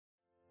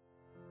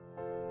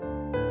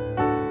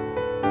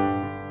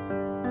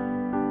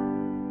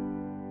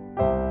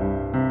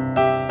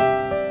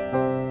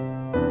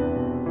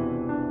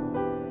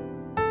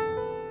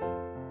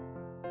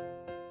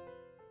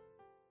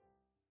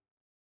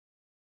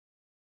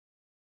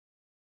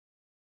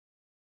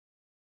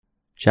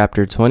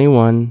Chapter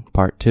 21,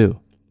 Part 2.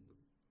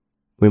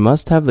 We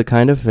must have the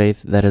kind of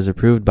faith that is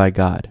approved by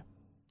God.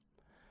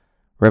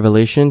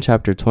 Revelation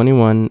chapter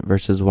 21,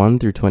 verses 1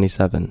 through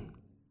 27.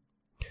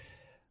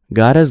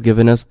 God has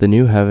given us the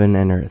new heaven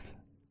and earth.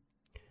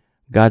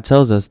 God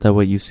tells us that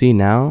what you see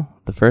now,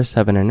 the first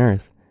heaven and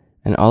earth,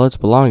 and all its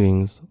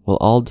belongings, will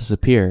all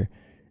disappear,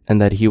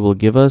 and that He will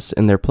give us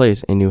in their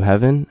place a new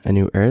heaven, a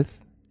new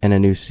earth, and a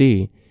new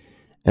sea,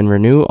 and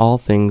renew all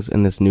things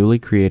in this newly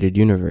created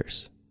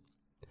universe.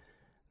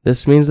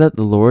 This means that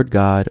the Lord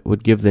God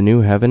would give the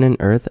new heaven and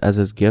earth as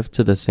His gift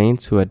to the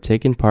saints who had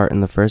taken part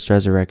in the first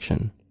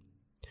resurrection.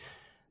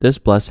 This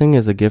blessing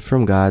is a gift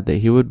from God that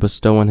He would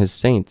bestow on His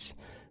saints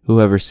who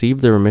have received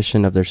the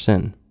remission of their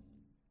sin.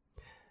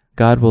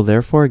 God will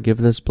therefore give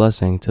this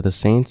blessing to the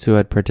saints who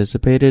had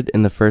participated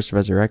in the first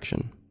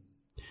resurrection.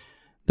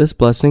 This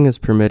blessing is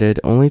permitted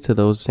only to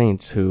those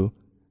saints who,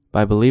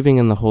 by believing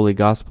in the holy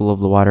gospel of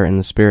the water and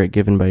the Spirit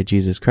given by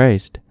Jesus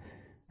Christ,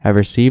 have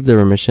received the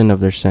remission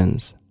of their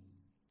sins.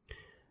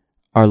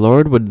 Our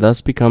Lord would thus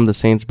become the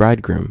saints'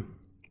 bridegroom.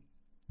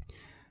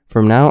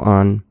 From now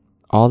on,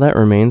 all that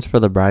remains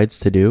for the brides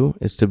to do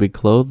is to be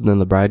clothed in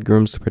the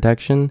bridegroom's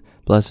protection,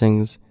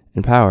 blessings,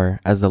 and power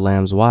as the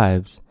Lamb's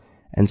wives,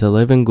 and to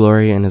live in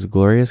glory in His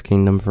glorious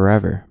kingdom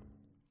forever.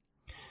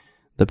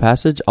 The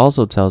passage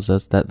also tells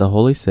us that the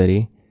holy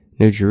city,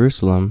 New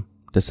Jerusalem,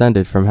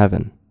 descended from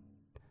heaven.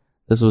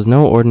 This was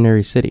no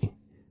ordinary city,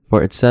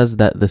 for it says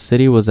that the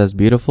city was as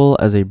beautiful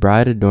as a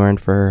bride adorned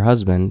for her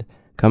husband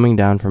coming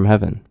down from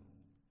heaven.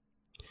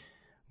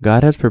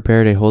 God has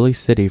prepared a holy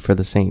city for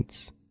the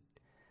saints.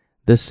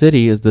 This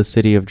city is the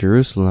city of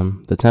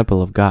Jerusalem, the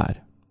temple of God.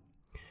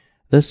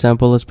 This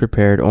temple is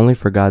prepared only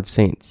for God's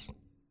saints,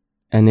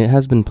 and it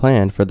has been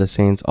planned for the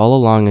saints all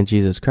along in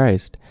Jesus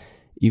Christ,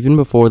 even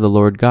before the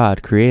Lord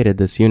God created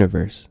this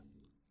universe.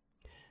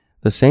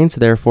 The saints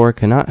therefore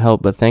cannot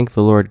help but thank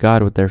the Lord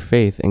God with their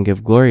faith and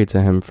give glory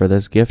to Him for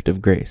this gift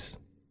of grace.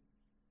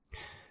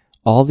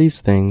 All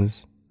these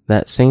things,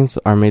 that saints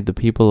are made the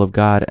people of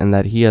God and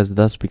that He has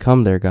thus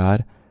become their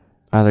God,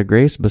 are the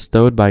grace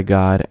bestowed by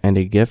God and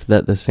a gift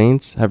that the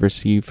saints have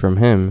received from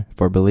Him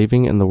for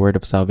believing in the word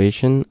of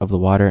salvation of the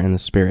water and the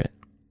Spirit.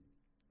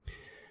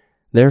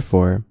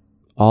 Therefore,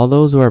 all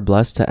those who are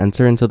blessed to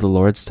enter into the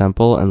Lord's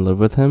temple and live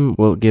with Him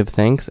will give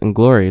thanks and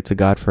glory to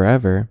God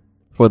forever,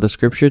 for the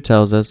Scripture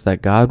tells us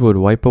that God would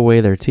wipe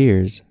away their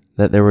tears,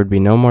 that there would be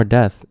no more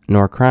death,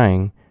 nor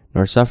crying,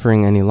 nor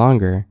suffering any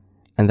longer,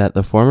 and that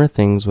the former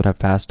things would have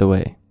passed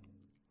away.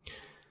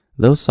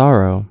 Though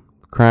sorrow,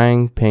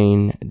 crying,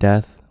 pain,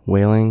 death,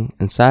 wailing,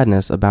 and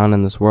sadness abound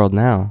in this world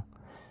now,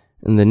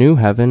 in the new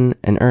heaven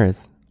and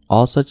earth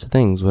all such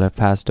things would have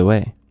passed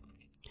away.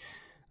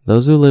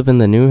 Those who live in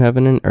the new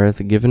heaven and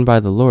earth given by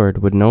the Lord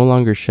would no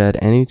longer shed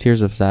any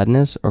tears of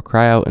sadness or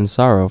cry out in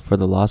sorrow for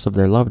the loss of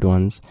their loved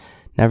ones,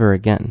 never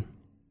again.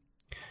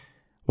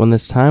 When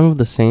this time of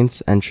the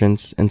saints'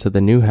 entrance into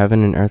the new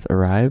heaven and earth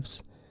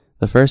arrives,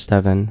 the first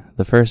heaven,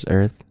 the first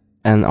earth,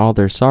 and all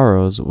their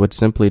sorrows would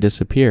simply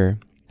disappear,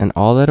 and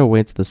all that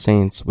awaits the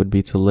saints would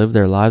be to live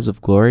their lives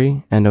of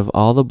glory and of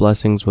all the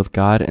blessings with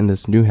God in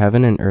this new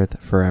heaven and earth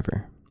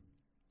forever.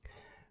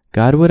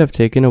 God would have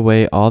taken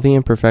away all the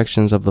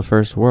imperfections of the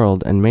first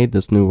world and made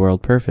this new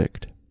world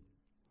perfect.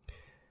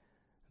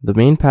 The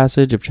main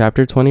passage of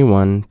chapter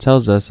 21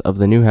 tells us of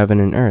the new heaven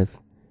and earth,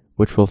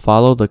 which will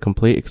follow the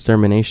complete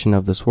extermination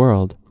of this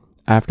world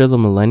after the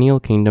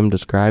millennial kingdom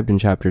described in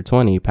chapter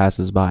 20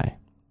 passes by.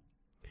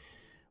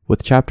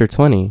 With chapter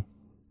 20,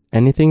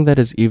 anything that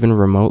is even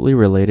remotely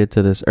related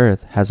to this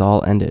earth has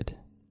all ended.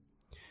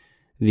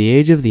 The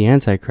age of the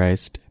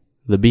Antichrist,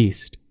 the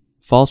beast,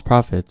 false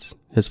prophets,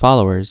 his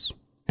followers,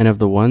 and of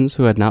the ones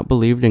who had not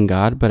believed in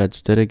God but had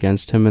stood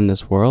against Him in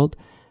this world,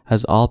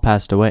 has all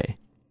passed away.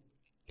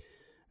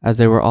 As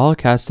they were all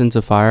cast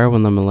into fire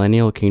when the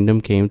millennial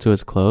kingdom came to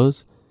its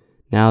close,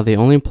 now the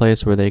only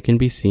place where they can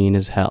be seen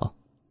is hell.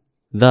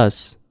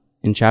 Thus,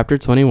 in chapter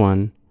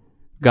 21,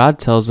 God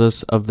tells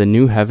us of the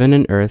new heaven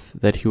and earth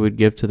that He would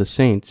give to the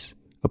saints,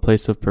 a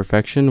place of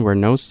perfection where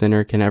no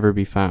sinner can ever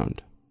be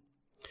found.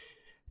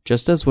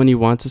 Just as when you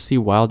want to see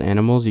wild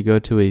animals you go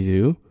to a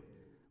zoo,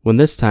 when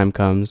this time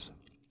comes,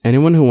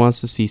 anyone who wants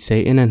to see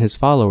Satan and his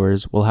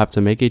followers will have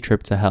to make a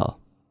trip to hell.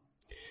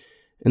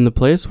 In the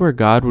place where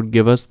God would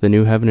give us the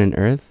new heaven and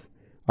earth,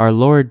 our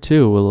Lord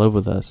too will live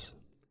with us.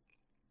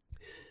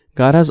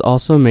 God has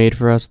also made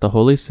for us the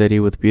holy city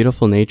with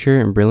beautiful nature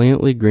and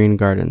brilliantly green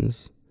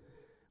gardens.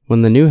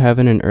 When the new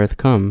heaven and earth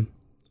come,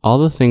 all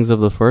the things of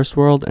the first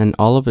world and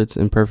all of its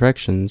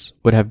imperfections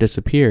would have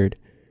disappeared,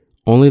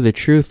 only the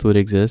truth would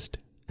exist,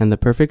 and the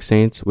perfect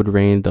saints would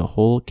reign the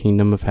whole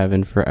kingdom of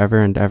heaven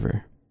forever and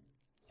ever.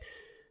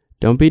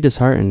 Don't be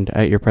disheartened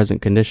at your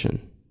present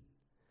condition.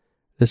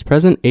 This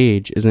present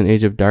age is an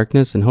age of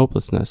darkness and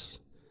hopelessness.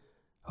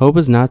 Hope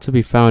is not to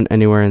be found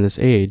anywhere in this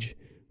age,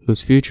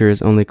 whose future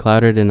is only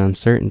clouded in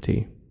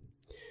uncertainty.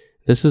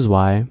 This is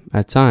why,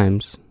 at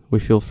times, we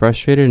feel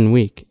frustrated and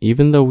weak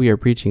even though we are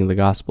preaching the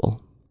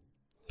gospel.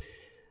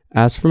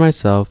 As for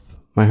myself,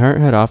 my heart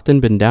had often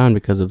been down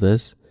because of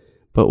this,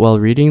 But while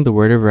reading the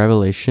word of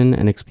Revelation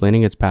and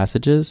explaining its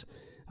passages,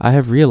 I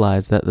have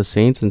realized that the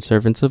saints and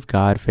servants of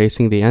God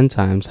facing the end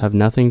times have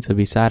nothing to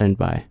be saddened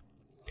by.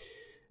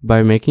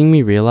 By making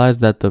me realize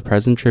that the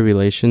present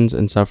tribulations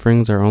and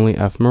sufferings are only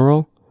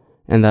ephemeral,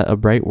 and that a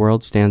bright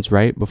world stands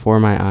right before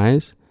my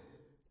eyes,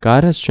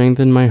 God has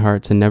strengthened my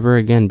heart to never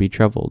again be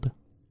troubled.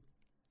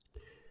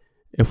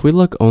 If we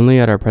look only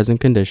at our present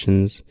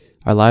conditions,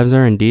 our lives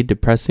are indeed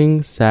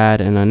depressing,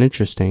 sad, and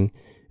uninteresting,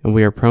 and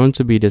we are prone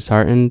to be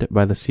disheartened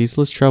by the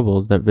ceaseless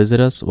troubles that visit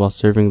us while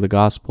serving the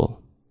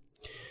gospel.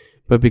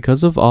 But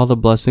because of all the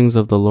blessings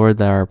of the Lord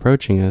that are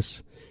approaching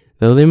us,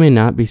 though they may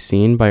not be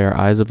seen by our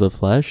eyes of the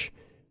flesh,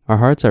 our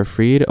hearts are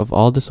freed of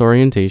all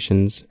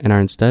disorientations and are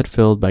instead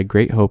filled by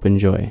great hope and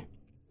joy.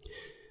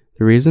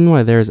 The reason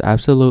why there is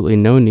absolutely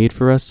no need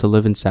for us to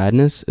live in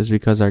sadness is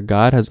because our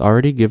God has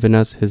already given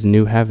us His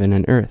new heaven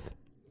and earth.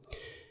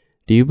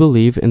 Do you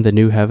believe in the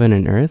new heaven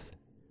and earth?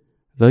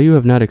 Though you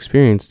have not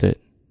experienced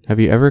it, have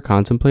you ever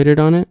contemplated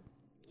on it?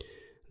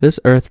 This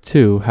earth,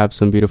 too, has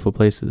some beautiful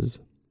places.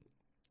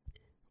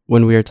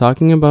 When we are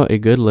talking about a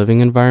good living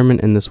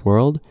environment in this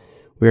world,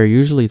 we are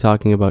usually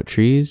talking about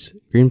trees,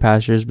 green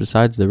pastures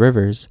besides the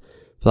rivers,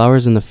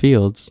 flowers in the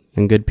fields,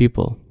 and good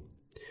people.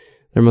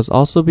 There must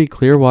also be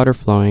clear water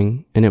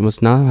flowing, and it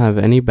must not have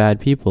any bad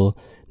people,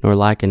 nor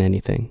lack in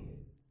anything.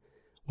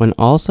 When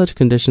all such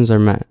conditions are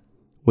met,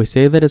 we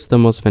say that it's the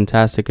most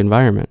fantastic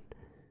environment.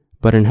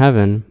 But in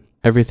heaven,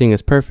 everything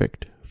is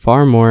perfect,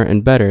 far more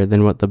and better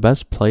than what the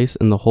best place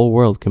in the whole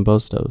world can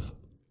boast of.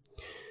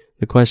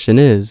 The question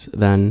is,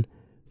 then,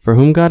 for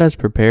whom God has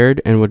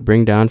prepared and would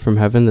bring down from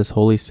heaven this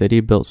holy city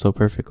built so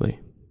perfectly.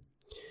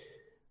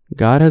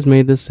 God has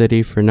made this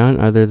city for none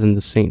other than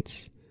the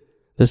saints.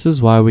 This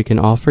is why we can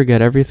all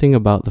forget everything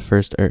about the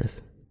first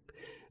earth.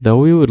 Though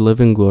we would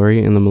live in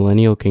glory in the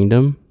millennial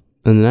kingdom,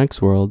 in the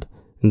next world,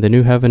 in the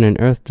new heaven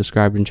and earth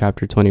described in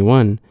chapter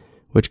 21,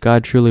 which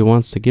God truly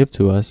wants to give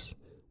to us,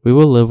 we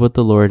will live with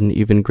the Lord in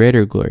even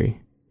greater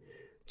glory.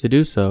 To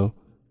do so,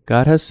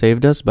 God has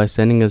saved us by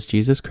sending us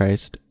Jesus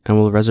Christ and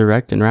will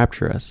resurrect and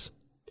rapture us.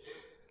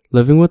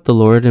 Living with the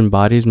Lord in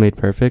bodies made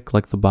perfect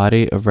like the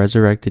body of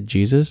resurrected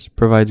Jesus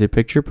provides a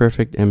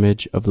picture-perfect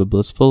image of the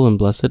blissful and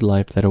blessed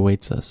life that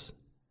awaits us.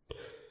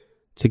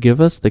 To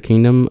give us the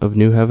kingdom of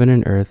new heaven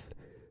and earth,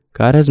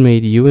 God has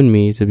made you and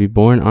me to be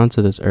born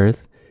onto this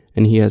earth,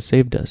 and He has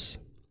saved us.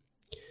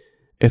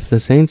 If the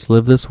saints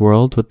live this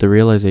world with the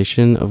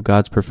realization of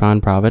God's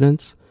profound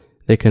providence,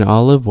 they can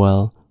all live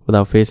well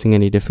without facing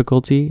any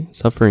difficulty,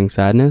 suffering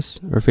sadness,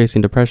 or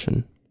facing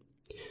depression.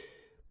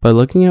 By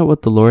looking at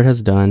what the Lord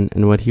has done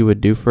and what He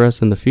would do for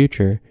us in the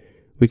future,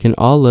 we can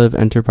all live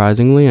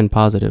enterprisingly and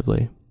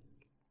positively.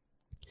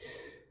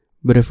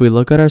 But if we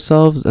look at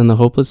ourselves in the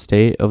hopeless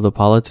state of the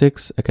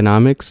politics,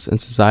 economics,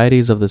 and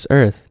societies of this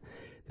earth,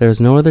 there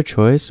is no other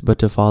choice but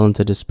to fall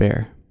into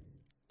despair.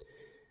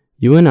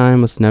 You and I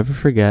must never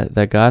forget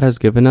that God has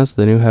given us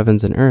the new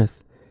heavens and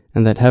earth,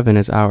 and that heaven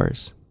is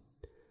ours.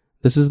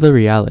 This is the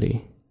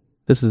reality.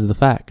 This is the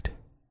fact.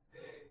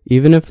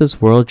 Even if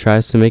this world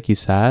tries to make you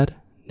sad,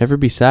 never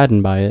be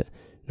saddened by it,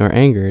 nor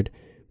angered,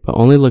 but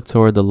only look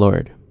toward the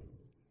Lord.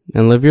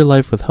 And live your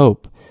life with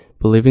hope,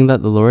 believing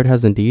that the Lord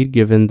has indeed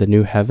given the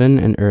new heaven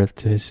and earth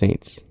to His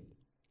saints.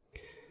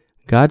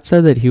 God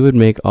said that He would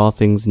make all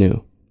things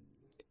new.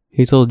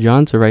 He told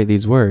John to write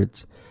these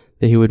words,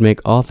 that He would make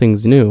all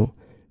things new,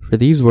 for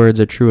these words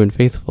are true and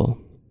faithful.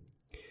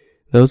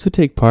 Those who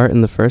take part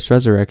in the first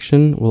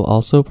resurrection will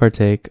also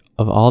partake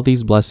of all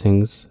these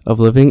blessings of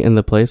living in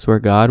the place where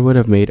God would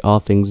have made all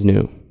things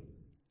new.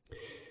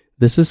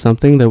 This is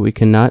something that we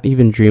cannot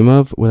even dream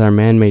of with our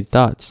man-made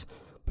thoughts,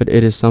 but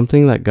it is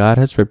something that God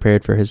has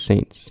prepared for His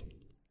saints.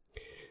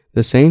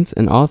 The saints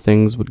in all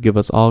things would give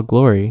us all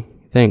glory,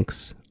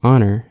 thanks,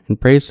 honor, and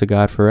praise to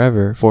God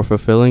forever for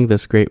fulfilling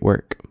this great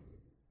work.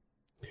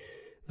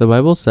 The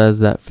Bible says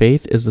that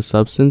faith is the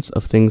substance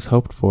of things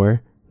hoped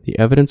for, the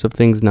evidence of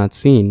things not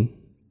seen.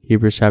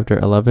 Hebrews chapter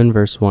 11,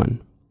 verse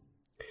 1.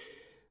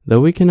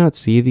 Though we cannot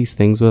see these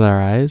things with our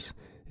eyes,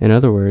 in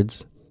other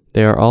words,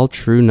 they are all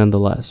true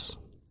nonetheless.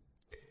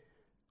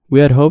 We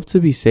had hoped to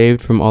be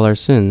saved from all our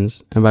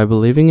sins, and by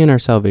believing in our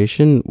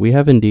salvation, we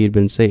have indeed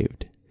been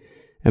saved.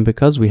 And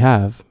because we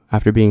have,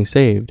 after being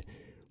saved,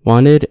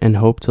 wanted and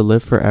hoped to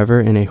live forever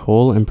in a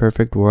whole and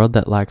perfect world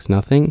that lacks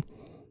nothing,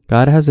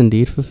 God has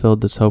indeed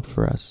fulfilled this hope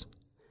for us.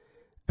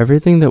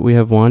 Everything that we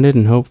have wanted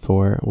and hoped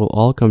for will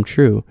all come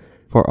true,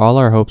 for all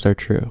our hopes are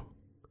true.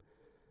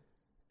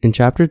 In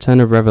chapter 10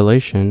 of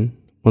Revelation,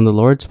 when the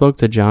Lord spoke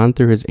to John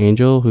through His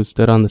angel who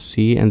stood on the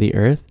sea and the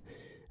earth,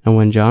 and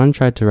when John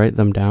tried to write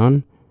them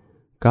down,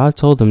 God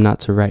told him not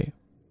to write.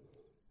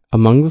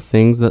 Among the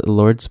things that the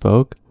Lord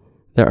spoke,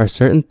 there are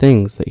certain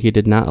things that He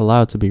did not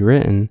allow to be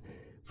written,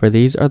 for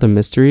these are the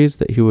mysteries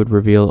that He would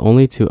reveal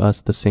only to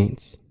us the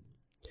saints.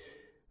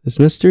 This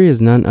mystery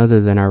is none other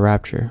than our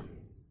rapture.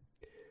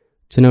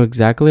 To know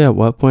exactly at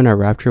what point our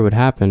rapture would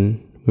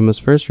happen, we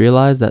must first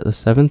realize that the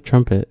seventh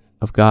trumpet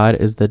of God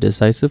is the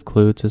decisive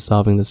clue to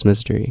solving this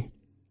mystery.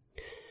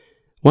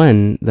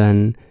 When,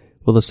 then,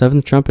 will the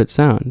seventh trumpet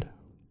sound?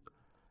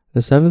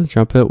 The seventh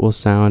trumpet will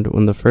sound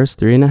when the first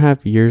 3.5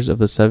 years of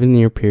the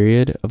 7-year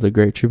period of the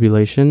Great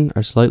Tribulation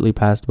are slightly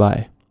passed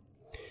by.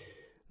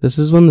 This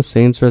is when the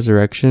saints'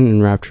 resurrection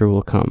and rapture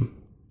will come.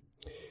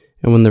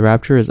 And when the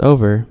rapture is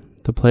over,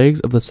 the plagues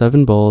of the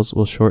 7 bowls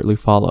will shortly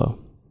follow.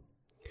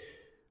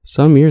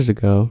 Some years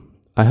ago,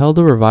 I held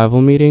a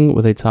revival meeting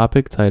with a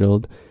topic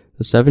titled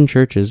The 7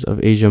 Churches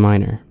of Asia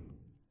Minor.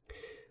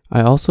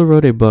 I also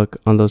wrote a book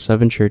on those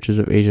 7 churches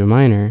of Asia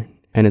Minor,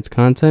 and its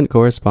content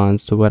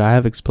corresponds to what I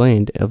have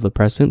explained of the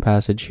present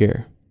passage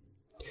here.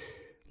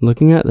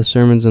 Looking at the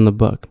sermons in the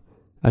book,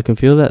 I can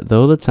feel that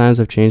though the times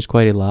have changed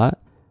quite a lot,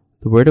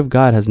 the Word of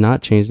God has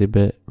not changed a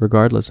bit,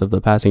 regardless of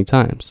the passing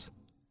times.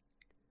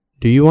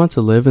 Do you want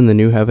to live in the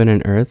new heaven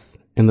and earth,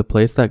 in the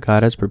place that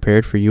God has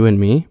prepared for you and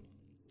me?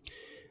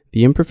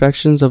 The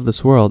imperfections of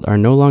this world are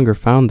no longer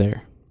found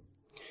there.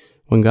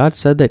 When God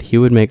said that He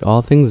would make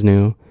all things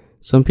new,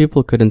 some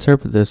people could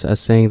interpret this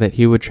as saying that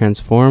He would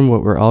transform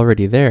what were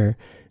already there,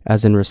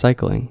 as in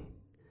recycling.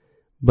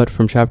 But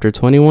from chapter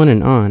 21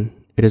 and on,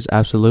 it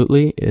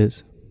absolutely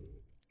is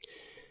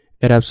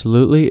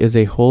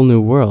a whole new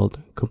world,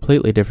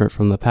 completely different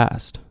from the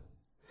past.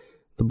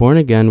 The born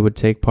again would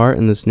take part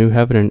in this new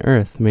heaven and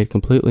earth made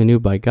completely new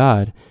by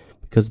God,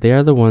 because they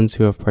are the ones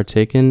who have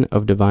partaken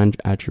of divine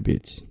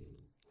attributes.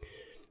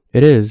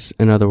 It is,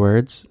 in other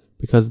words,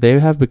 because they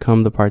have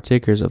become the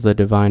partakers of the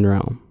divine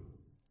realm.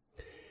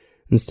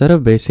 Instead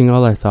of basing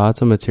all our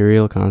thoughts on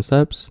material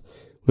concepts,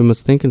 we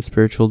must think in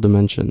spiritual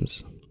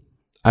dimensions.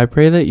 I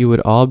pray that you would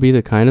all be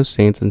the kind of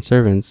saints and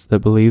servants that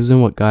believes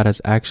in what God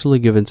has actually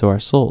given to our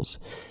souls,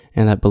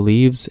 and that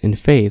believes in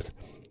faith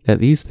that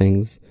these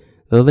things,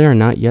 though they are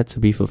not yet to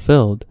be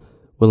fulfilled,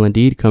 will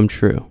indeed come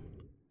true.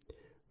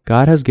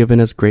 God has given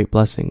us great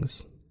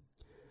blessings.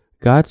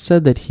 God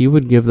said that He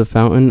would give the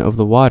fountain of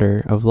the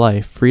water of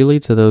life freely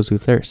to those who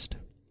thirst.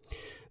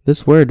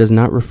 This word does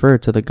not refer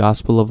to the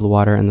gospel of the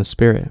water and the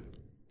Spirit.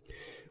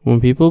 When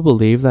people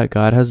believe that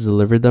God has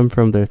delivered them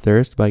from their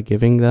thirst by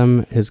giving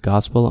them His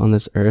gospel on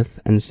this earth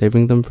and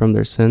saving them from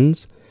their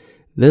sins,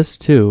 this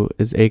too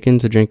is akin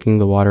to drinking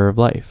the water of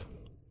life.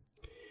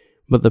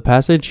 But the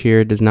passage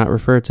here does not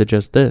refer to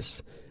just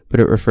this, but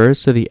it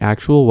refers to the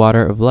actual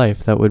water of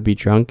life that would be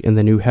drunk in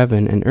the new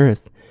heaven and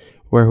earth,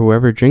 where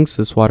whoever drinks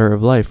this water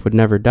of life would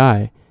never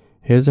die,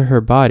 his or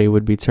her body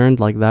would be turned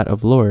like that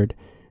of Lord,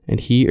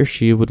 and he or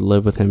she would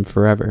live with Him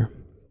forever.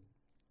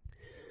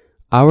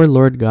 Our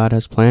Lord God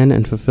has planned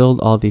and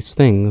fulfilled all these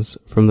things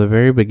from the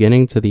very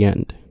beginning to the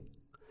end.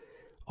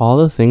 All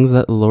the things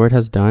that the Lord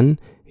has done,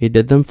 He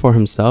did them for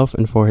Himself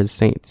and for His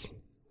saints.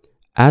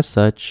 As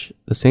such,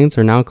 the saints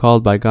are now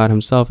called by God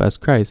Himself as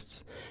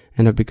Christ's,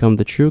 and have become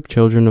the true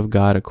children of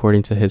God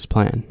according to His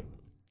plan.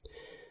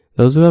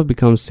 Those who have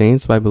become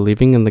saints by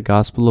believing in the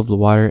gospel of the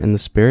water and the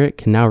Spirit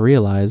can now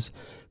realize,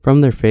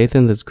 from their faith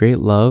in this great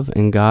love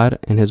in God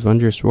and His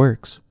wondrous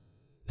works,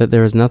 that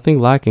there is nothing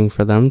lacking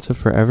for them to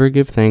forever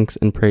give thanks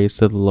and praise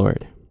to the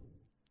Lord.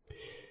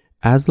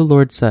 As the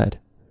Lord said,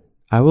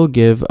 I will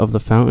give of the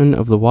fountain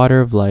of the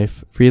water of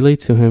life freely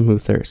to him who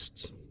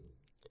thirsts.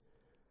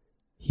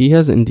 He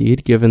has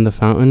indeed given the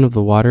fountain of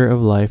the water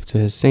of life to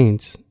His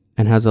saints,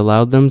 and has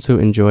allowed them to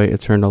enjoy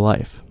eternal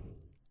life.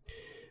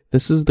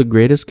 This is the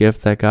greatest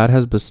gift that God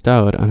has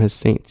bestowed on His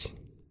saints.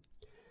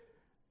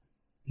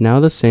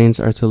 Now the saints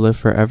are to live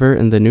forever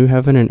in the new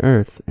heaven and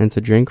earth, and to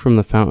drink from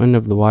the fountain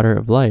of the water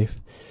of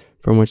life,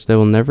 from which they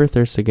will never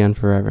thirst again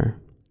forever.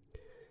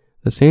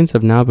 The saints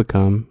have now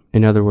become,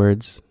 in other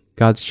words,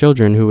 God's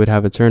children who would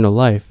have eternal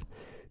life,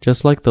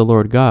 just like the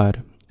Lord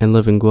God, and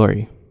live in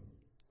glory.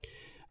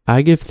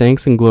 I give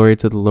thanks and glory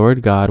to the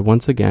Lord God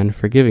once again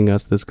for giving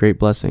us this great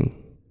blessing.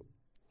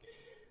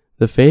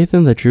 The faith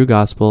in the true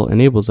gospel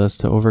enables us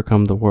to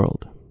overcome the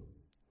world.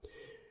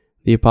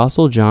 The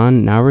Apostle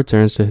John now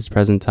returns to his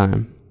present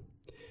time.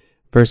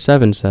 Verse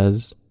 7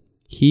 says,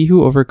 He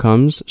who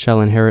overcomes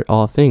shall inherit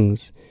all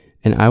things,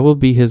 and I will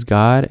be his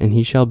God, and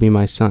he shall be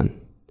my son.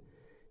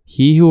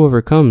 He who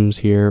overcomes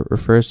here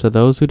refers to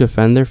those who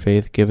defend their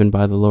faith given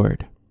by the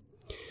Lord.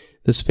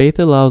 This faith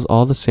allows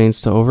all the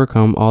saints to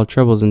overcome all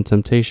troubles and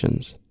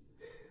temptations.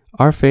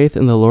 Our faith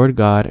in the Lord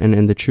God and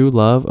in the true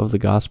love of the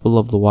gospel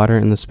of the water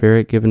and the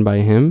Spirit given by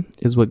Him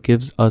is what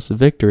gives us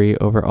victory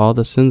over all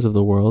the sins of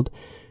the world,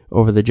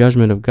 over the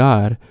judgment of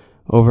God,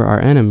 over our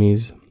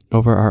enemies,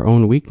 over our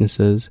own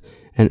weaknesses,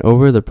 and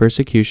over the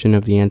persecution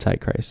of the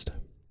Antichrist.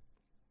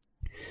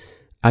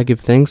 I give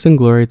thanks and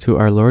glory to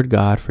our Lord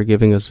God for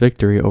giving us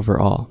victory over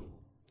all.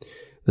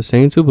 The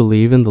saints who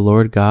believe in the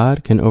Lord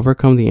God can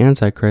overcome the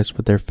Antichrist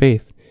with their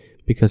faith,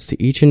 because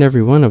to each and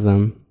every one of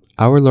them,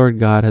 our Lord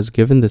God has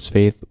given this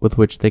faith with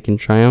which they can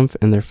triumph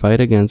in their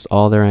fight against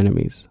all their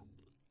enemies.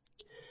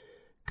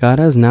 God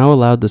has now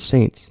allowed the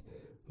saints,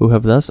 who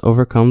have thus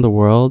overcome the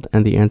world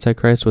and the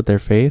Antichrist with their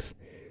faith,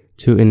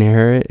 to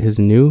inherit His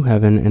new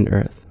heaven and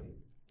earth.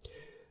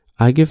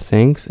 I give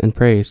thanks and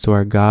praise to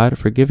our God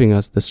for giving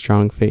us this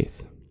strong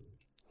faith.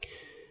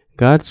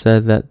 God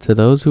said that to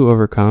those who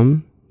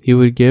overcome, He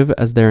would give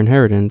as their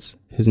inheritance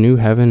His new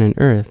heaven and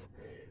earth,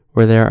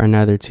 where there are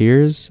neither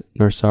tears,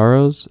 nor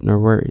sorrows, nor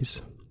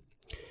worries.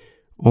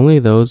 Only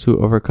those who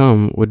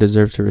overcome would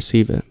deserve to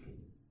receive it.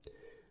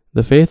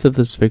 The faith of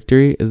this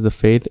victory is the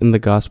faith in the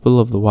gospel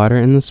of the water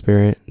and the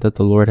Spirit that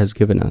the Lord has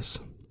given us.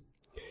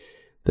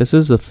 This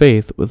is the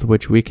faith with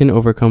which we can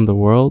overcome the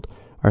world,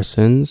 our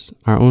sins,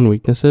 our own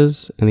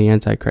weaknesses, and the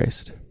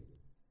Antichrist.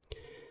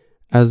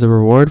 As the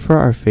reward for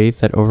our faith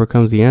that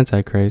overcomes the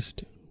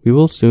Antichrist, we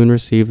will soon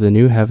receive the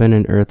new heaven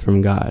and earth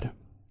from God.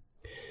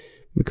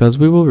 Because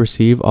we will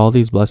receive all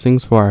these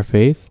blessings for our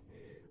faith,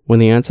 when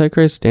the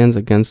Antichrist stands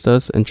against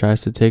us and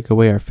tries to take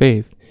away our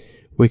faith,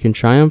 we can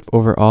triumph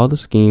over all the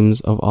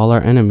schemes of all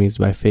our enemies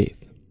by faith.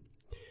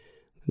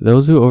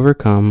 Those who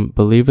overcome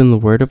believe in the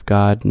word of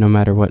God no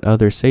matter what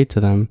others say to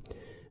them,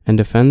 and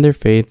defend their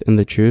faith in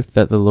the truth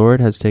that the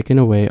Lord has taken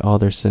away all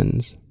their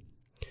sins.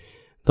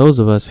 Those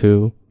of us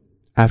who,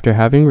 after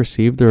having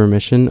received the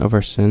remission of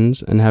our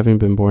sins and having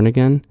been born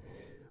again,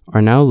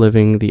 are now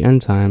living the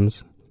end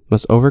times,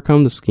 must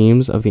overcome the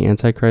schemes of the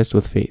Antichrist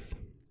with faith.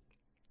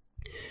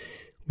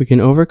 We can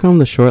overcome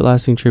the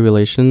short-lasting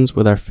tribulations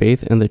with our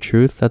faith in the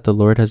truth that the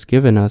Lord has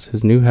given us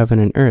his new heaven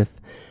and earth,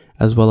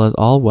 as well as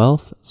all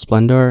wealth,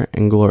 splendor,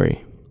 and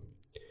glory.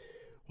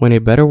 When a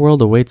better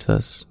world awaits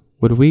us,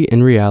 would we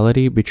in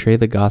reality betray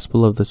the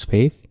gospel of this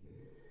faith?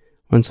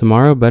 When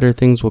tomorrow better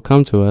things will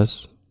come to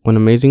us, when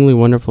amazingly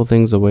wonderful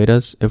things await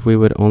us if we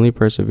would only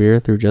persevere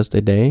through just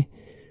a day,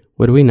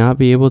 would we not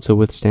be able to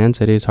withstand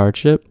today's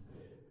hardship?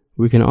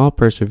 We can all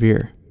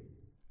persevere.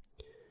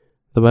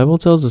 The Bible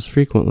tells us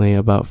frequently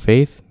about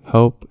faith,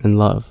 hope, and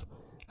love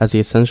as the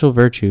essential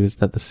virtues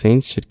that the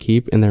saints should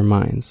keep in their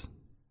minds.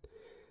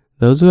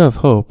 Those who have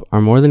hope are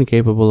more than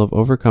capable of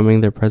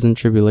overcoming their present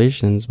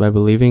tribulations by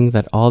believing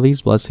that all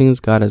these blessings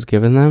God has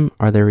given them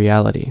are their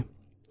reality.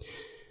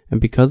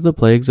 And because the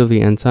plagues of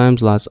the end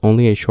times last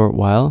only a short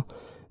while,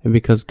 and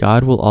because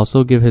God will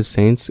also give his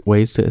saints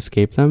ways to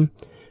escape them,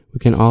 we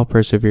can all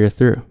persevere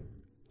through.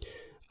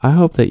 I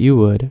hope that you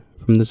would,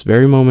 from this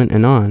very moment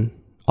and on,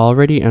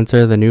 already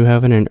enter the new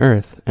heaven and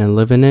earth and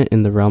live in it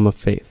in the realm of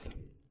faith.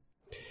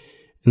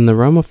 In the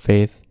realm of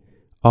faith,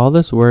 all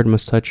this word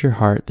must touch your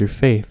heart through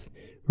faith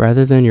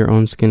rather than your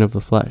own skin of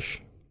the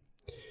flesh.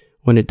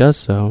 When it does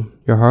so,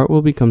 your heart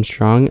will become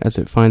strong as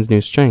it finds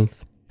new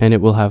strength, and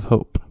it will have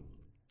hope.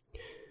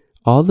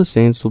 All the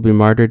saints will be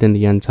martyred in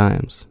the end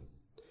times.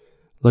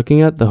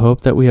 Looking at the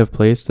hope that we have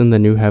placed in the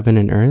new heaven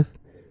and earth,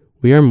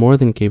 we are more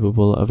than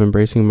capable of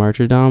embracing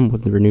martyrdom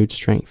with renewed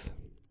strength.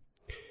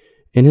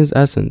 In his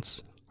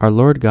essence, our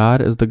Lord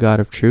God is the God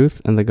of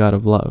truth and the God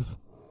of love.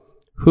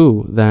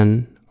 Who,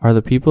 then, are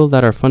the people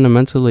that are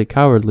fundamentally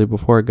cowardly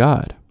before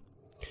God?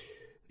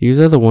 These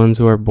are the ones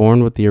who are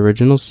born with the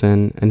original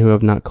sin and who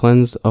have not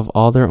cleansed of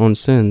all their own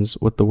sins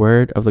with the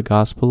word of the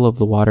gospel of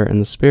the water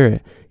and the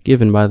Spirit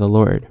given by the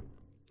Lord.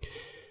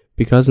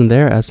 Because in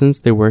their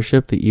essence they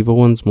worship the evil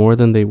ones more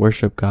than they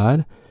worship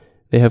God,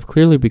 they have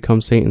clearly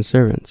become Satan's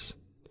servants.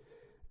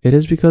 It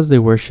is because they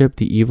worship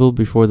the evil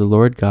before the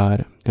Lord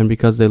God, and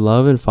because they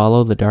love and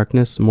follow the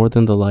darkness more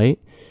than the light,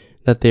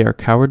 that they are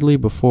cowardly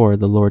before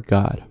the Lord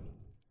God.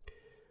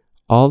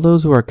 All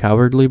those who are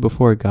cowardly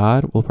before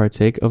God will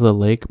partake of the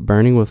lake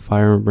burning with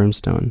fire and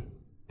brimstone.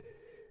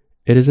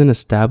 It is an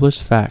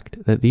established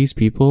fact that these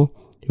people,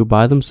 who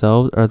by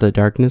themselves are the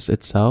darkness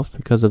itself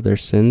because of their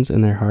sins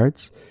in their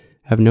hearts,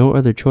 have no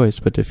other choice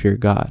but to fear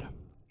God.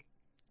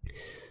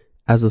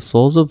 As the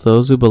souls of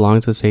those who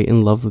belong to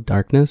Satan love the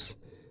darkness,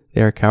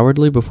 they are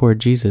cowardly before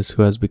Jesus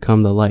who has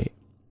become the light.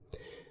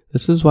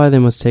 This is why they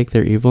must take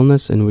their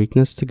evilness and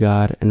weakness to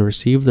God and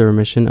receive the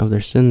remission of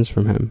their sins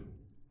from him.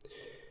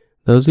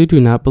 Those who do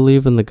not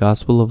believe in the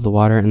gospel of the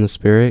water and the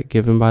Spirit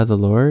given by the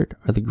Lord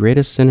are the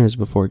greatest sinners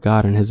before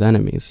God and his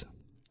enemies.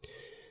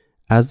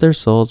 As their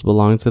souls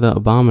belong to the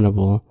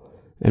abominable,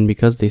 and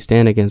because they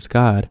stand against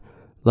God,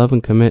 love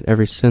and commit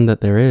every sin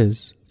that there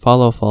is,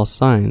 follow false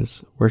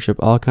signs, worship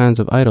all kinds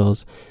of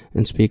idols,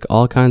 and speak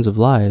all kinds of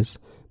lies,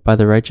 by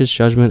the righteous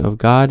judgment of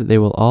God they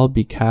will all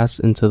be cast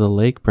into the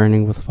lake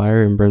burning with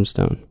fire and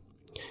brimstone.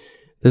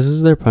 This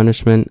is their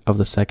punishment of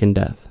the second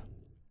death.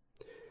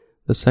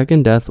 The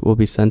second death will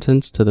be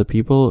sentenced to the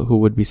people who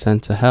would be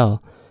sent to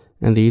hell,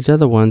 and these are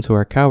the ones who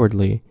are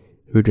cowardly,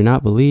 who do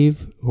not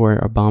believe, who are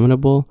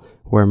abominable,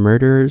 who are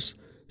murderers,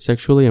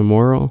 sexually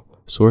immoral,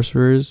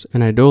 sorcerers,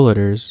 and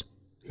idolaters,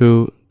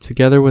 who,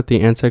 together with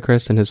the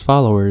Antichrist and his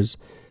followers,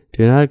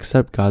 do not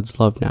accept God's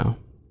love now.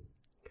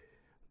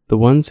 The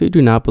ones who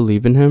do not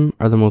believe in him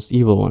are the most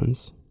evil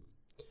ones.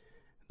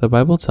 The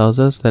Bible tells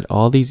us that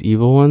all these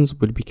evil ones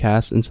would be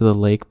cast into the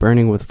lake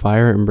burning with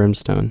fire and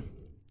brimstone.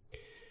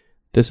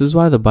 This is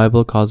why the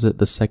Bible calls it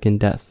the second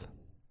death.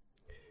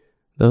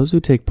 Those who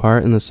take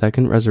part in the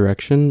second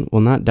resurrection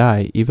will not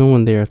die even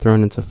when they are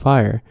thrown into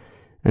fire,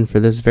 and for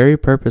this very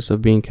purpose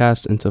of being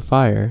cast into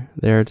fire,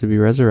 they are to be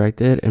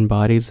resurrected in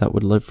bodies that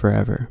would live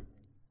forever.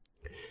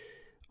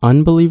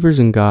 Unbelievers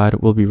in God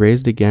will be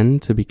raised again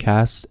to be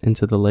cast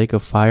into the lake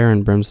of fire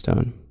and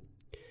brimstone.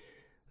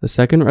 The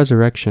second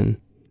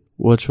resurrection,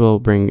 which will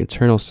bring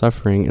eternal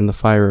suffering in the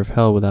fire of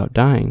hell without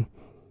dying,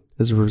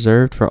 is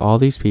reserved for all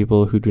these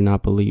people who do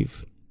not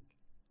believe.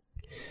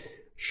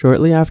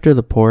 Shortly after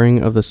the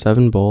pouring of the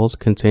 7 bowls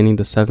containing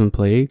the 7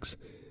 plagues,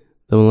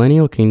 the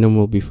millennial kingdom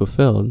will be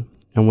fulfilled,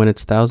 and when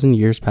its 1,000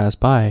 years pass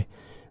by,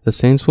 the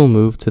saints will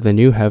move to the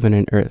new heaven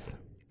and earth.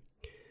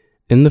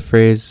 In the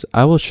phrase,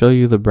 "I will show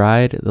you the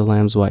bride, the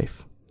Lamb's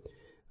wife,"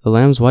 the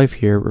Lamb's wife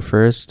here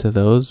refers to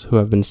those who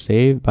have been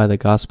saved by the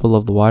gospel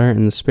of the water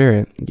and the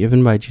Spirit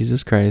given by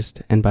Jesus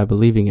Christ and by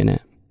believing in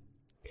it.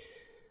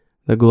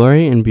 The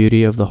glory and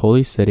beauty of the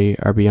holy city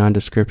are beyond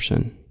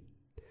description.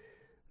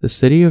 The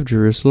city of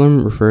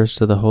Jerusalem refers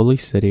to the holy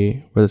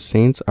city where the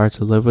saints are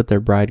to live with their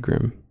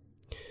bridegroom.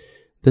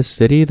 This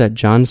city that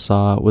John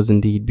saw was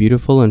indeed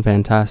beautiful and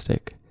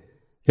fantastic.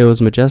 It was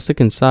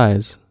majestic in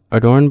size,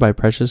 adorned by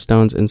precious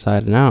stones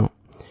inside and out,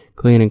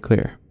 clean and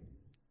clear.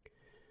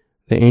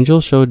 The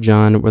angel showed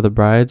John where the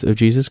brides of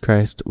Jesus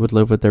Christ would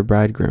live with their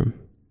bridegroom.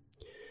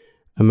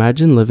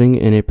 Imagine living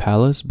in a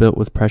palace built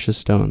with precious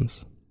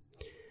stones.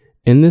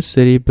 In this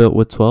city built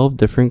with 12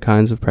 different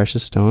kinds of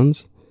precious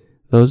stones,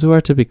 those who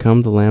are to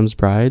become the Lamb's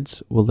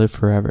brides will live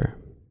forever.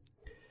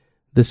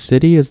 This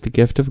city is the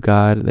gift of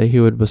God that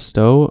he would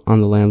bestow on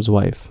the Lamb's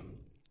wife.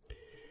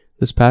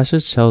 This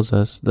passage tells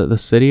us that the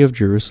city of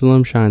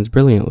Jerusalem shines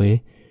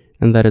brilliantly,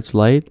 and that its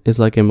light is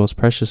like a most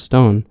precious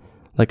stone,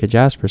 like a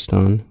jasper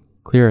stone,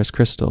 clear as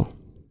crystal.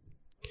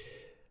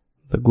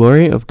 The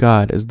glory of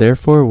God is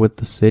therefore with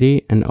the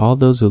city and all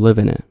those who live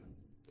in it.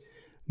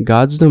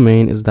 God's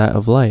domain is that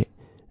of light,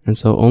 and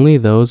so only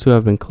those who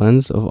have been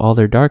cleansed of all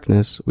their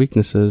darkness,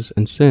 weaknesses,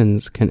 and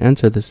sins can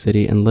enter the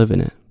city and live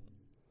in it.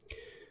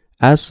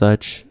 As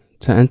such,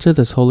 to enter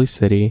this holy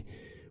city,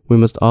 we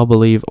must all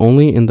believe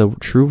only in the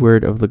true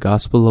word of the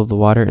gospel of the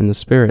water and the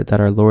Spirit that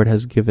our Lord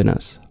has given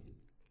us.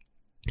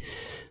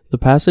 The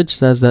passage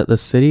says that the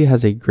city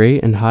has a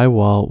great and high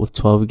wall with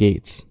 12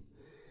 gates,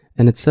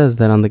 and it says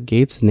that on the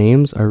gates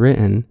names are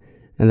written,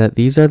 and that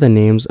these are the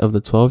names of the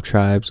 12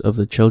 tribes of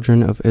the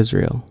children of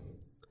Israel.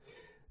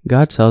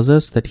 God tells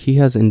us that he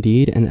has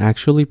indeed and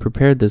actually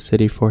prepared this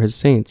city for his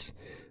saints,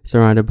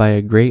 surrounded by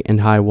a great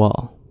and high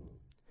wall.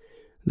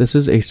 This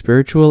is a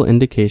spiritual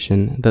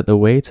indication that the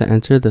way to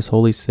enter this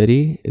holy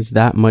city is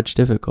that much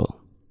difficult.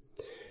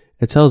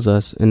 It tells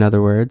us, in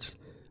other words,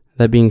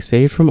 that being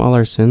saved from all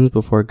our sins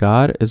before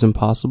God is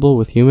impossible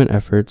with human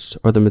efforts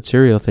or the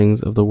material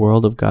things of the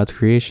world of God's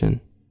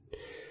creation.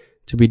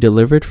 To be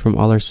delivered from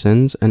all our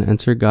sins and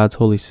enter God's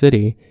holy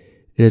city,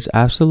 it is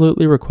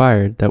absolutely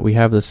required that we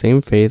have the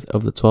same faith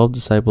of the 12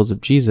 disciples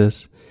of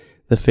Jesus,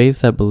 the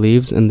faith that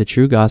believes in the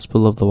true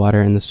gospel of the water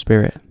and the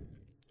Spirit.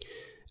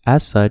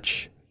 As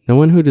such, no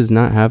one who does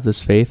not have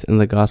this faith in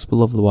the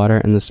gospel of the water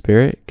and the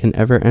Spirit can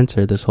ever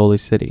enter this holy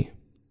city.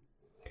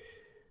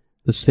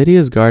 The city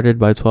is guarded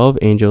by 12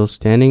 angels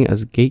standing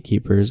as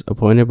gatekeepers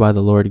appointed by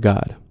the Lord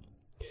God.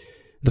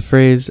 The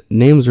phrase,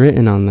 names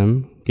written on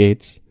them,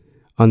 gates,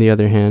 on the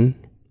other hand,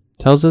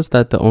 tells us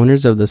that the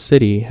owners of the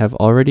city have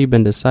already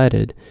been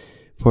decided,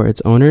 for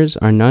its owners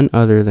are none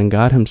other than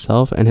God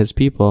himself and his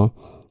people,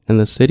 and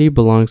the city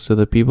belongs to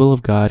the people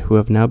of God who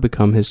have now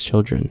become his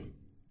children.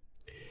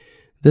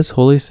 This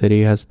holy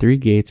city has 3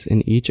 gates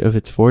in each of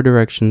its 4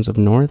 directions of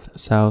north,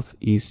 south,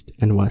 east,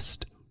 and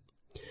west.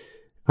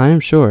 I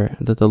am sure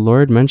that the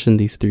Lord mentioned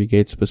these 3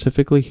 gates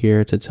specifically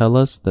here to tell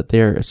us that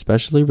they are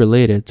especially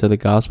related to the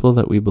gospel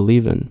that we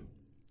believe in.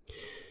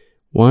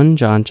 1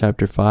 John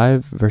chapter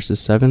 5 verses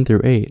 7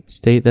 through 8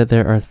 state that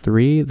there are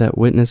 3 that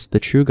witness the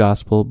true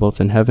gospel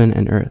both in heaven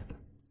and earth.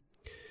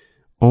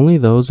 Only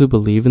those who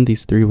believe in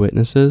these 3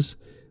 witnesses,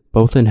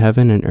 both in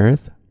heaven and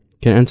earth,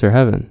 can enter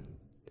heaven.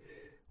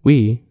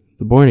 We,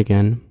 the born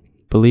again,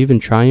 believe in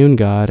triune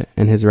God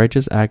and his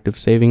righteous act of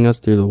saving us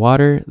through the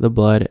water, the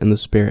blood, and the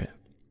Spirit.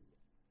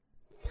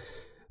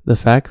 The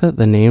fact that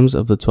the names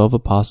of the 12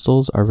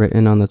 apostles are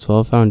written on the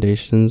 12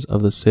 foundations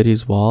of the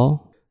city's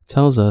wall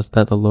tells us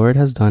that the Lord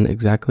has done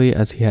exactly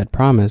as he had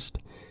promised,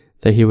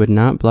 that he would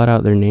not blot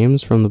out their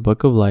names from the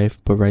book of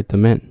life but write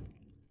them in.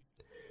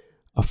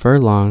 A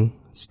furlong,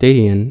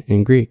 stadion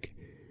in Greek,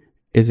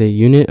 is a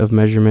unit of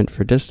measurement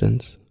for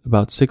distance,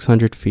 about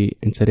 600 feet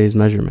in today's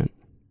measurement.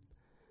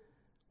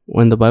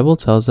 When the Bible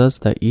tells us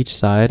that each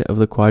side of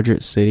the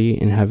quadrant city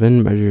in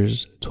heaven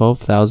measures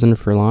 12,000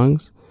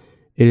 furlongs,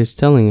 it is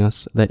telling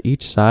us that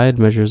each side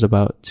measures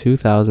about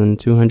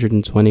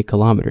 2,220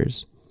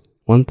 kilometers,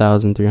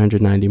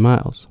 1,390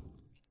 miles.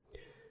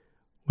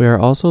 We are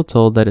also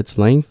told that its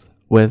length,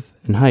 width,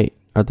 and height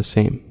are the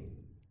same.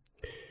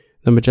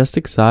 The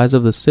majestic size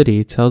of the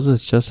city tells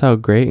us just how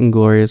great and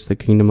glorious the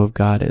kingdom of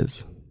God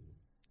is.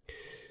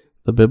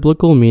 The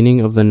biblical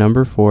meaning of the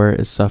number 4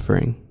 is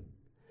suffering.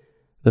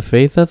 The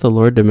faith that the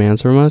Lord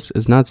demands from us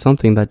is not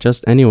something that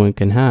just anyone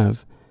can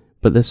have,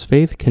 but this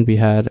faith can be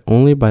had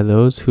only by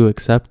those who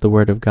accept the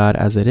word of God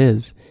as it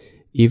is,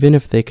 even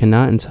if they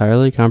cannot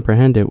entirely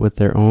comprehend it with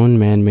their own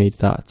man-made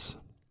thoughts.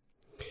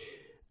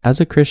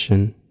 As a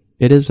Christian,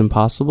 it is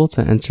impossible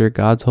to enter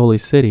God's holy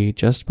city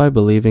just by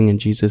believing in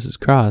Jesus'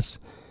 cross,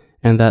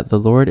 and that the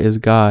Lord is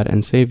God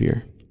and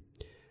Savior.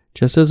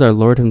 Just as our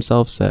Lord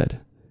himself said,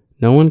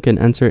 no one can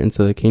enter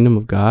into the kingdom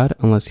of God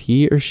unless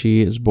he or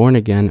she is born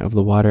again of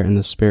the water and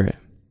the Spirit.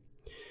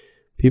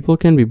 People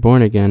can be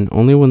born again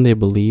only when they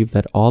believe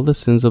that all the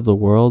sins of the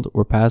world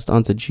were passed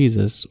on to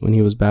Jesus when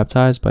he was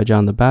baptized by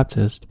John the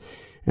Baptist,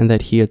 and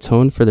that he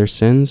atoned for their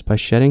sins by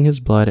shedding his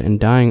blood and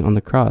dying on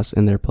the cross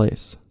in their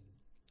place.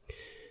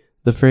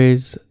 The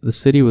phrase, "the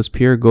city was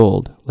pure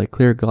gold, like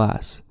clear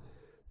glass,"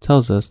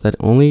 tells us that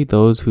only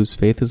those whose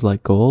faith is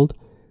like gold,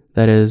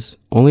 that is,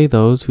 only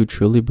those who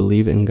truly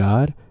believe in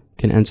God,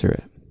 can enter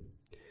it.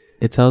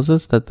 It tells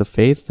us that the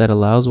faith that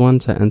allows one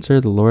to enter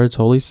the Lord's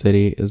holy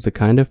city is the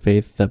kind of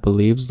faith that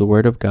believes the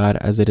word of God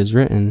as it is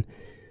written,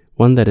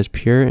 one that is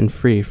pure and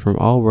free from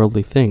all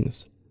worldly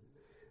things.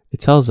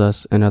 It tells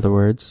us, in other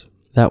words,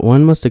 that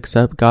one must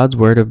accept God's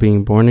word of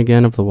being born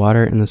again of the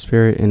water and the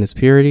Spirit in its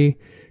purity,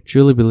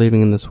 truly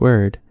believing in this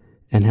word,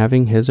 and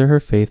having his or her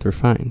faith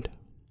refined.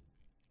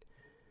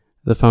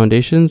 The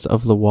foundations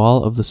of the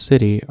wall of the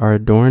city are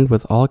adorned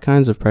with all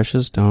kinds of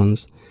precious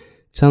stones,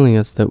 telling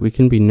us that we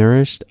can be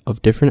nourished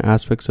of different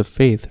aspects of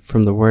faith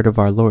from the word of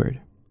our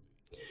Lord.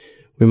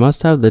 We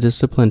must have the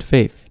disciplined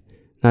faith,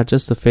 not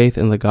just the faith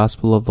in the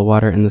gospel of the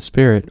water and the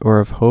Spirit, or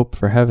of hope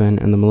for heaven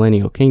and the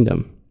millennial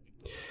kingdom.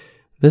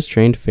 This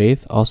trained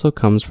faith also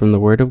comes from the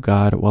word of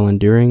God while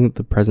enduring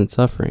the present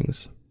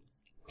sufferings.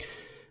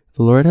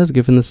 The Lord has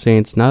given the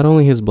saints not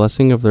only his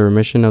blessing of the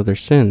remission of their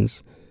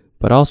sins,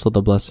 but also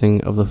the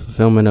blessing of the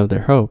fulfillment of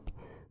their hope,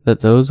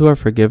 that those who are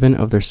forgiven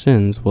of their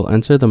sins will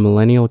enter the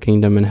millennial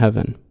kingdom in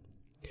heaven.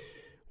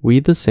 We,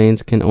 the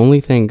saints, can only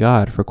thank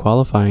God for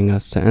qualifying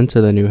us to enter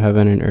the new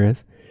heaven and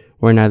earth,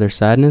 where neither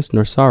sadness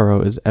nor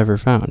sorrow is ever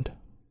found.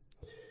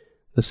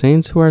 The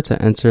saints who are to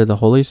enter the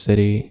holy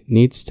city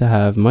needs to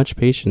have much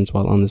patience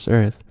while on this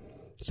earth,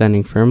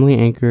 standing firmly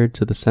anchored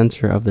to the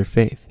center of their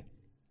faith.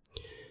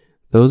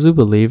 Those who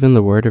believe in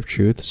the word of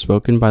truth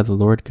spoken by the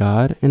Lord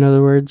God, in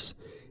other words,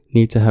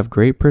 need to have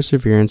great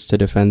perseverance to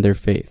defend their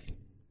faith.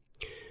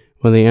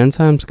 When the end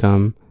times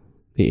come,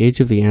 the age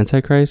of the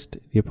Antichrist,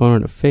 the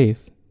opponent of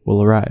faith,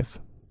 will arrive.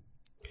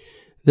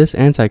 This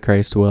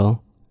Antichrist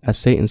will, as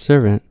Satan's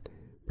servant,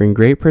 bring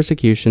great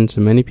persecution to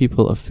many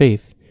people of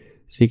faith,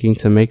 seeking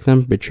to make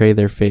them betray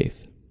their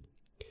faith.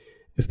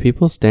 If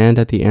people stand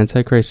at the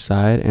Antichrist's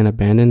side and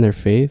abandon their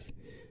faith,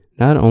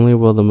 not only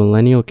will the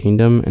millennial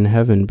kingdom and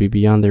heaven be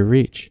beyond their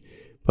reach,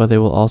 but they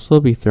will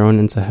also be thrown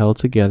into hell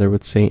together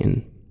with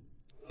Satan.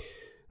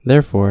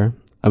 Therefore,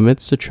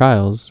 amidst the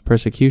trials,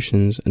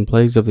 persecutions, and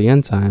plagues of the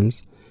end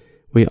times,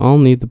 we all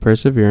need the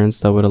perseverance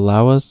that would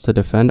allow us to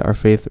defend our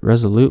faith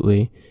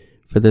resolutely,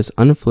 for this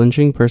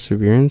unflinching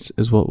perseverance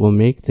is what will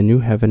make the new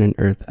heaven and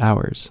earth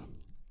ours.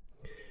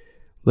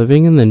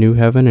 Living in the new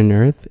heaven and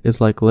earth is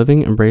like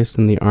living embraced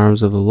in the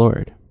arms of the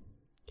Lord.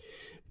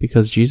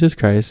 Because Jesus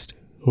Christ,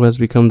 who has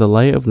become the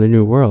light of the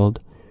new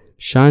world,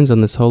 shines on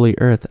this holy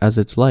earth as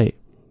its light,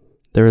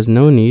 there is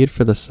no need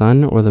for the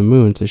sun or the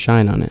moon to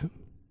shine on it.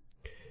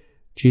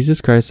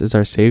 Jesus Christ is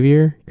our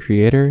Savior,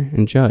 Creator,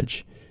 and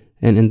Judge,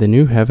 and in the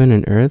new heaven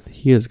and earth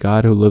he is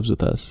God who lives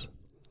with us.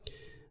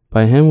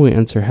 By him we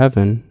enter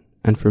heaven,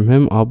 and from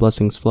him all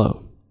blessings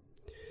flow.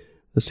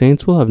 The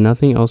saints will have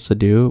nothing else to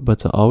do but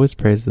to always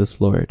praise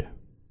this Lord.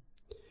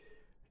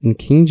 In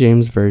King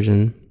James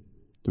Version,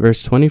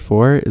 verse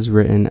 24 is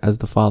written as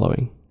the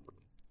following: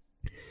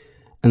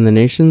 "And the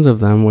nations of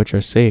them which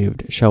are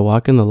saved shall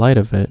walk in the light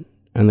of it,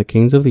 and the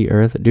kings of the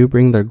earth do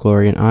bring their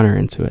glory and honor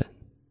into it."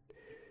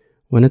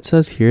 When it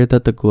says here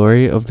that the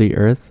glory of the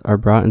earth are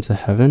brought into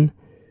heaven,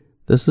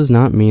 this does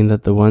not mean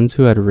that the ones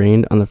who had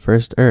reigned on the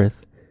first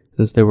earth,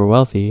 since they were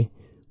wealthy,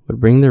 would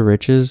bring their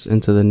riches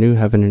into the new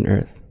heaven and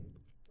earth.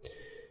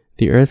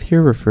 The earth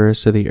here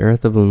refers to the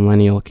earth of the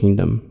millennial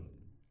kingdom.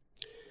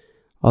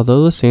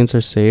 Although the saints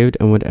are saved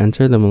and would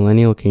enter the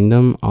millennial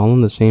kingdom all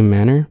in the same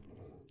manner,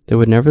 they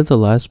would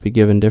nevertheless be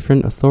given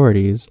different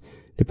authorities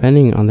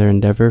depending on their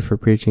endeavor for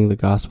preaching the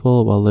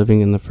gospel while living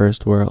in the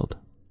first world.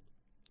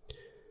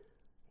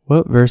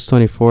 What verse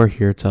 24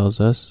 here tells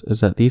us is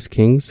that these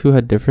kings who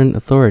had different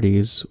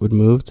authorities would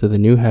move to the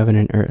new heaven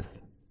and earth.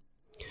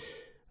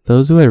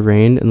 Those who had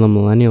reigned in the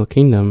millennial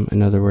kingdom,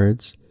 in other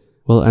words,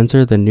 will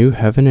enter the new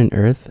heaven and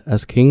earth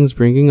as kings,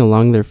 bringing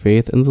along their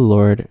faith in the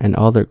Lord and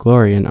all their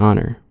glory and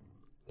honor.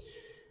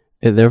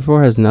 It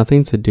therefore has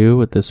nothing to do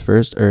with this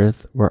first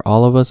earth where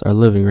all of us are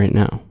living right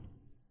now.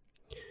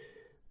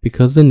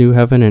 Because the new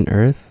heaven and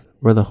earth,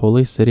 where the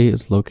holy city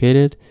is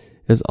located,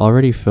 is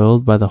already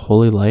filled by the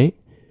holy light,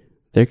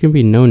 there can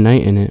be no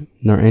night in it,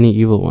 nor any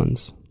evil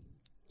ones.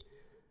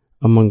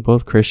 Among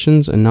both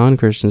Christians and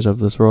non-Christians of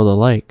this world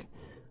alike,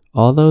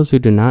 all those who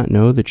do not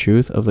know the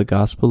truth of the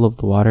gospel of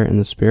the water and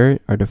the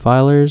Spirit are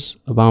defilers,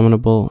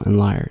 abominable, and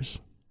liars.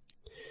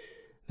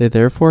 They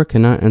therefore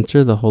cannot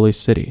enter the holy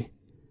city.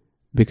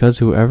 Because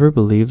whoever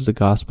believes the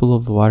gospel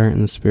of the water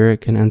and the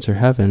Spirit can enter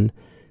heaven,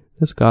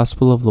 this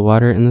gospel of the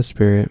water and the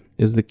Spirit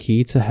is the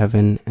key to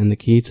heaven and the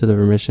key to the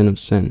remission of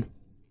sin.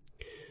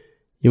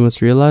 You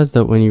must realize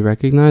that when you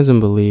recognize and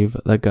believe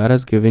that God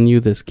has given you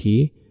this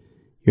key,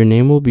 your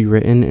name will be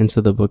written into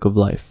the book of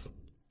life.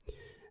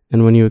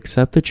 And when you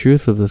accept the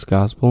truth of this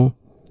gospel,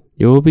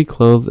 you will be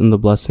clothed in the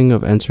blessing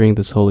of entering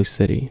this holy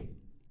city.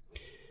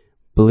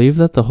 Believe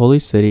that the holy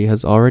city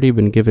has already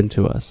been given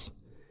to us,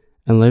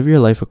 and live your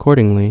life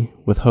accordingly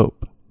with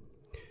hope.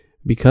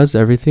 Because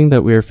everything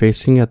that we are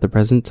facing at the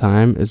present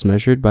time is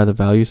measured by the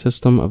value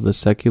system of the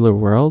secular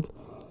world,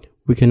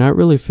 we cannot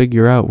really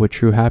figure out what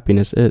true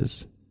happiness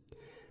is.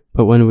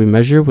 But when we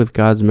measure with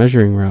God's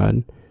measuring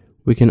rod,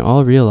 we can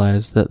all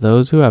realize that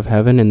those who have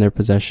heaven in their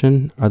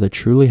possession are the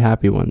truly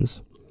happy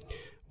ones.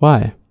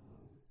 Why?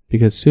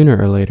 Because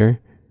sooner or later,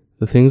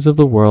 the things of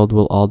the world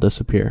will all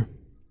disappear.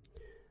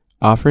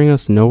 Offering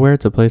us nowhere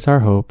to place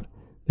our hope,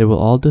 they will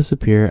all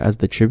disappear as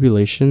the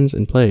tribulations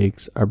and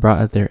plagues are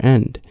brought at their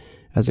end,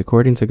 as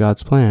according to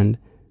God's plan,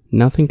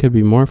 nothing could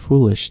be more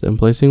foolish than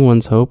placing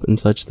one's hope in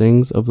such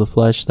things of the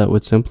flesh that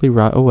would simply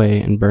rot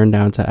away and burn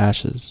down to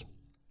ashes.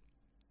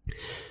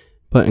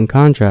 But in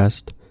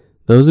contrast,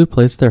 those who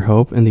place their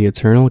hope in the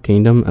eternal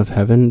kingdom of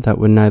heaven that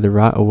would neither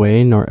rot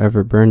away nor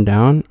ever burn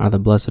down are the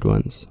blessed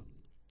ones.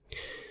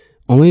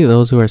 Only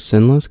those who are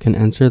sinless can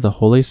enter the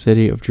holy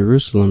city of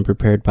Jerusalem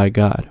prepared by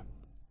God.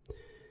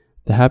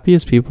 The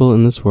happiest people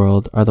in this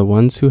world are the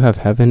ones who have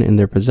heaven in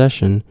their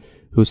possession,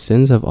 whose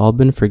sins have all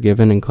been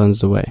forgiven and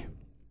cleansed away.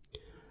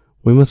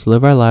 We must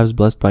live our lives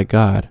blessed by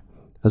God,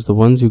 as the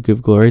ones who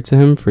give glory to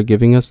Him for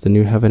giving us the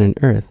new heaven and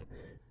earth,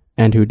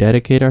 and who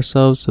dedicate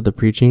ourselves to the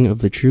preaching of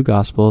the true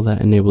gospel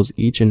that enables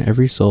each and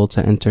every soul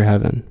to enter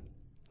heaven.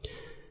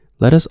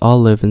 Let us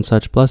all live in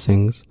such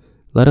blessings,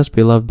 let us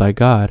be loved by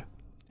God,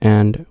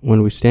 and,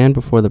 when we stand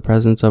before the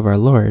presence of our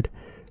Lord,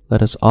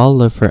 let us all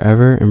live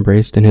forever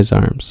embraced in His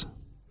arms.